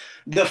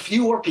 the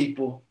fewer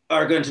people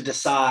are going to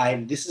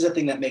decide this is a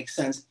thing that makes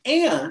sense.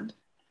 And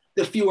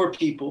the fewer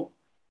people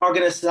are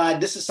going to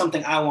decide this is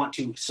something I want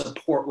to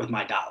support with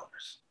my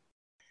dollars.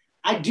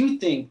 I do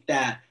think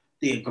that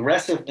the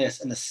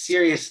aggressiveness and the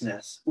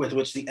seriousness with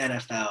which the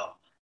NFL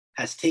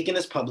has taken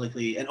this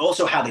publicly, and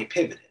also how they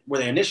pivoted,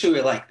 where they initially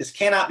were like, this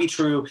cannot be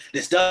true.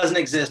 This doesn't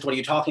exist. What are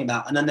you talking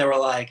about? And then they were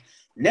like,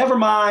 never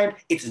mind,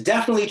 it's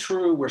definitely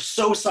true. We're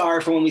so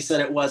sorry for when we said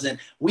it wasn't.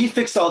 We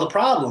fixed all the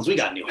problems. We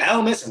got new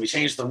helmets and we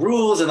changed the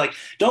rules, and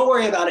don't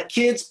worry about it.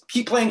 Kids,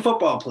 keep playing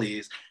football,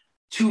 please.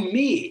 To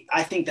me,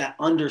 I think that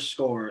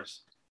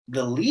underscores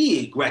the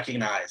league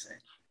recognizing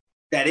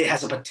that it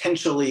has a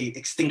potentially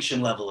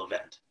extinction level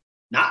event.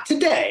 Not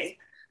today,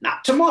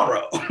 not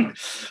tomorrow,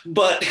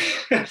 but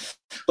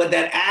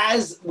that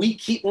as we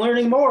keep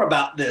learning more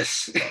about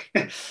this,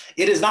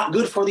 it is not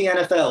good for the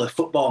NFL if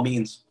football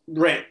means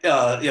brain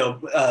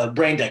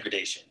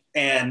degradation.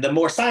 And the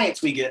more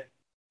science we get,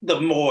 the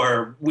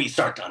more we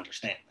start to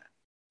understand that.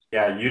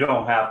 Yeah, you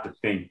don't have to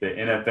think the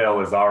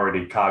NFL is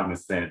already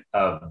cognizant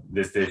of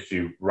this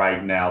issue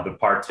right now. The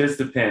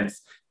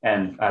participants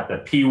and at the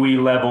Pee-wee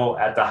level,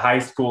 at the high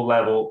school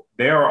level,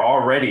 they're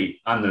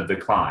already on the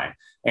decline.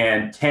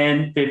 And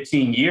 10,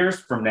 15 years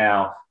from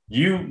now,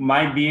 you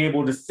might be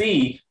able to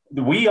see,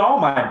 we all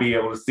might be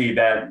able to see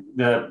that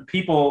the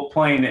people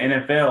playing the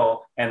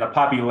NFL and the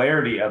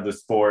popularity of the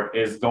sport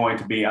is going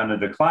to be on the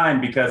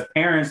decline because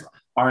parents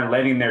aren't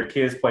letting their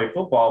kids play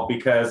football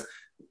because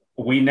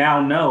we now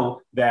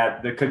know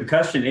that the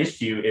concussion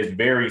issue is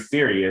very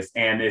serious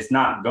and it's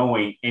not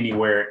going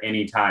anywhere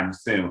anytime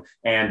soon.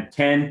 And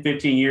 10,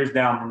 15 years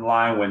down the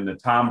line, when the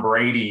Tom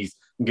Brady's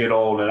get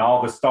old and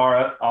all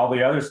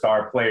the other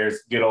star players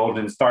get old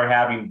and start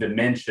having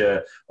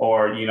dementia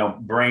or,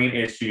 brain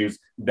issues,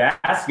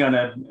 that's going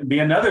to be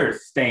another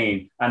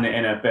stain on the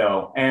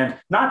NFL. And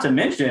not to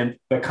mention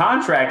the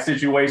contract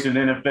situation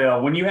in the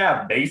NFL. When you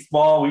have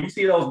baseball, when you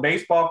see those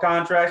baseball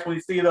contracts, when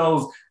you see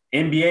those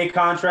NBA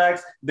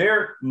contracts,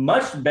 they're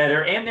much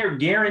better and they're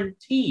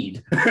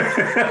guaranteed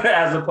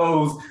as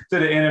opposed to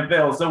the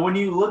NFL. So when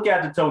you look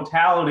at the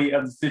totality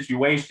of the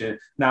situation,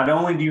 not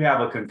only do you have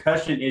a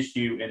concussion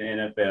issue in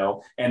the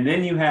NFL, and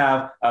then you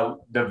have a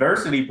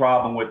diversity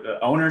problem with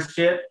the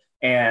ownership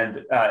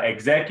and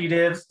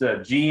executives, the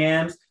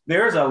GMs.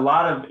 There's a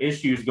lot of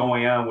issues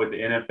going on with the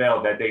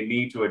NFL that they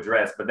need to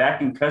address, but that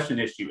concussion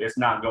issue is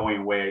not going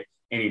away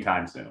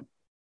anytime soon.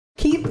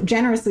 Keith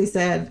generously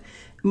said,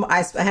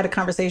 I had a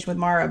conversation with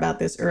Mara about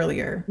this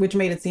earlier, which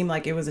made it seem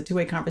like it was a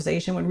two-way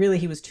conversation when really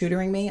he was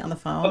tutoring me on the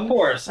phone. Of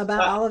course.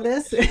 About all of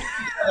this.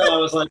 I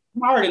was like,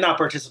 Mara did not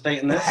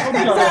participate in this.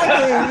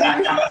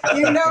 Exactly.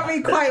 You know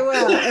me quite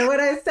well. And what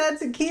I said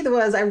to Keith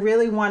was I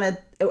want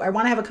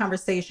to have a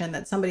conversation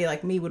that somebody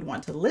like me would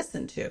want to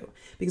listen to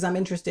because I'm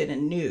interested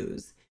in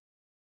news.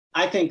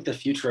 I think the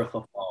future of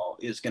football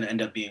is going to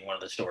end up being one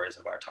of the stories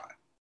of our time.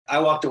 I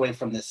walked away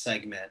from this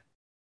segment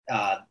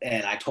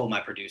and I told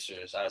my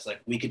producers, I was like,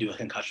 we could do a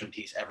concussion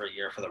piece every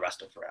year for the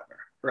rest of forever,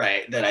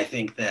 right? That I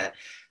think that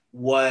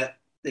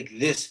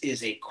this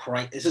is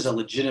a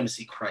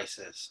legitimacy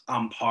crisis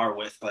on par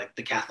with like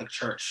the Catholic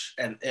Church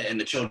and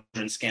the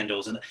children's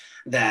scandals, and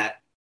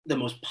that the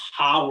most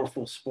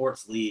powerful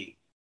sports league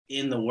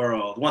in the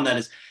world, the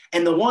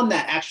one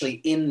that actually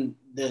in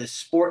the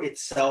sport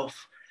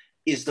itself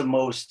is the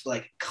most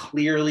like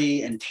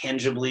clearly and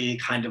tangibly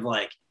kind of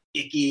like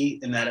icky,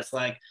 in that it's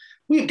like,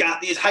 we've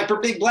got these hyper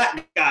big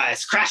black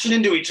guys crashing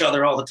into each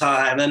other all the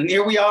time. And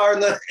here we are in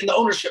the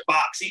ownership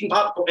box eating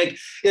popcorn, like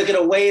in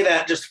a way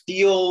that just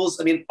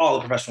feels, all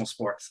the professional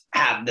sports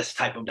have this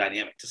type of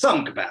dynamic to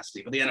some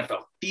capacity, but the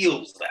NFL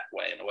feels that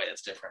way in a way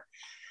that's different.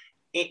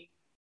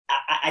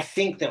 I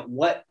think that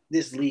what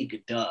this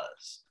league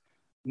does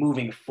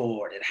moving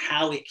forward and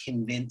how it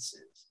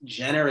convinces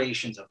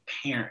generations of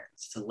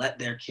parents to let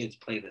their kids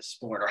play this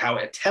sport, or how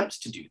it attempts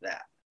to do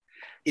that,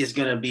 is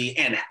going to be,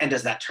 and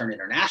does that turn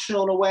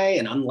international in a way?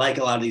 And unlike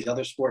a lot of these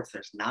other sports,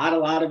 there's not a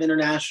lot of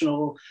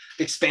international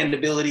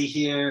expandability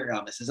here.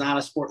 This is not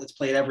a sport that's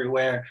played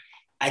everywhere.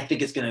 I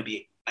think it's going to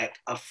be like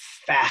a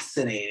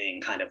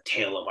fascinating kind of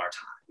tale of our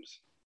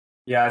times.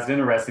 Yeah, it's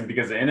interesting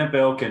because the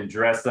NFL can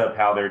dress up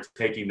how they're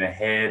taking the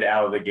head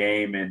out of the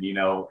game and,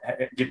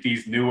 get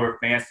these newer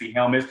fancy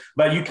helmets,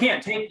 but you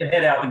can't take the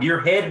head out.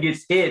 Your head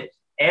gets hit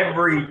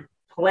every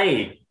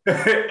play.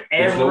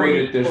 There's no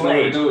way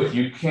to do it.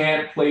 You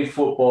can't play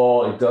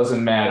football. It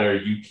doesn't matter.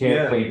 You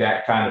can't play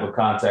that kind of a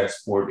contact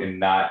sport and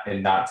not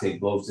take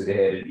blows to the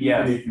head. And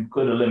even if you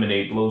could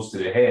eliminate blows to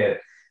the head,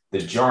 the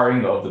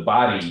jarring of the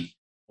body.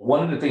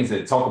 One of the things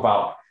that talk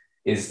about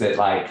is that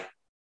like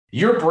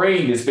your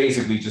brain is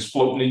basically just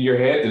floating in your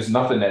head. There's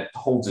nothing that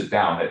holds it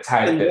down, that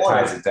ties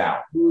it down.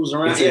 Moves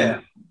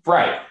around.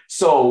 Right.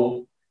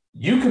 So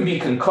you can be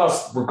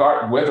concussed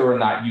regardless whether or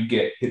not you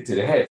get hit to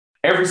the head.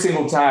 Every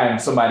single time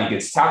somebody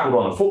gets tackled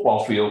on a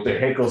football field, their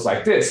head goes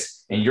like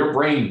this, and your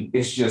brain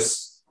is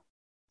just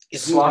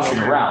sloshing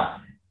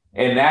around.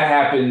 And that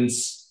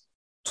happens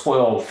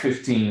 12,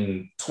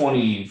 15,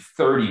 20,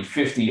 30,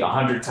 50,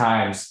 100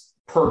 times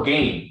per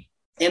game.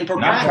 And per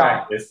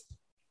practice.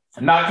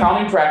 Not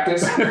counting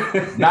practice,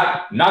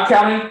 not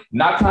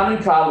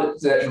counting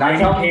college, not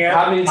counting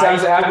how many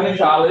times it happened in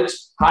college,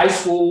 high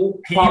school,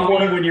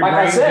 when you're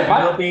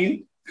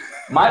developing.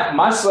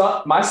 My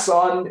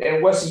son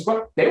and Wesley's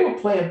brother, they were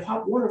playing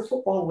Pop Warner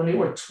football when they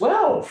were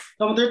 12.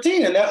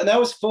 13, and that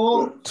was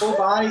full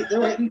body. They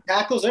were hitting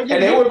tackles. And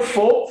they were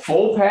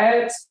full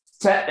pads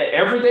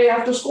every day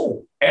after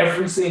school,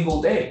 every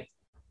single day.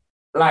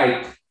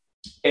 Like,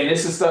 and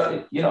this is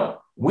stuff,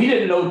 we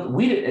didn't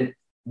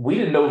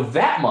know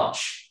that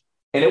much.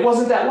 And it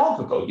wasn't that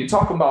long ago. You're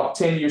talking about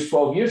 10 years,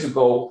 12 years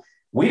ago.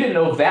 We didn't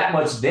know that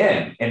much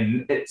then.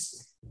 And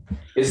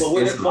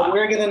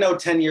we're going to know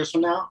 10 years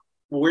from now.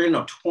 We're going to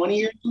know 20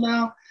 years from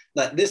now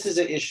Like this is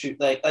an issue.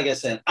 Like I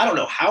said, I don't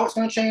know how it's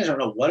going to change. I don't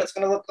know what it's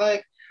going to look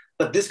like.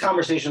 But this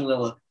conversation will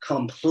look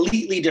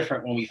completely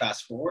different when we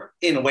fast forward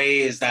in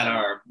ways that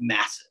are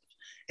massive.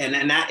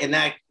 And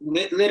that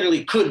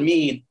literally could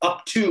mean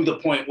up to the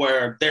point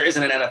where there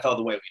isn't an NFL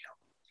the way we know.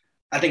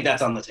 I think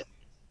that's on the table.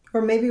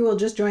 Or maybe we'll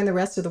just join the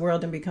rest of the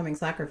world in becoming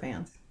soccer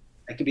fans.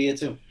 That could be it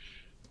too.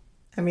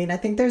 I mean, I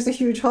think there's a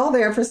huge hole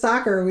there for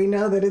soccer. We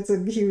know that it's a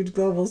huge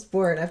global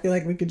sport. I feel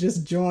like we could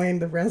just join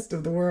the rest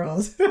of the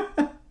world.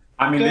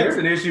 I mean, there's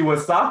an issue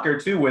with soccer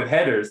too, with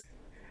headers.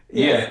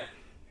 Yeah.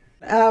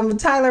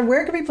 Tyler,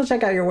 where can people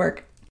check out your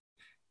work?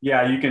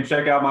 Yeah, you can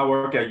check out my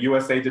work at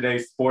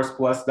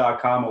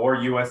usatoday.sportsplus.com or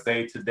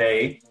USA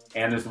Today.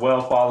 And as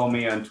well, follow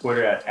me on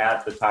Twitter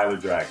at the Tyler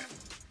Dragon.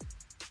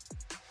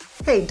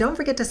 Hey, don't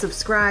forget to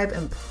subscribe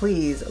and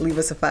please leave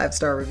us a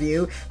 5-star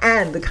review.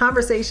 And the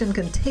conversation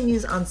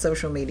continues on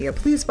social media.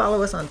 Please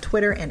follow us on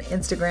Twitter and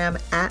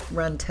Instagram at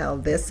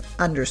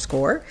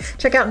RunTellThis_.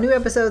 Check out new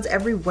episodes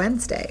every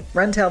Wednesday.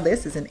 Run Tell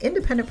This is an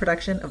independent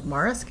production of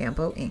Mara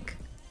Scampo, Inc.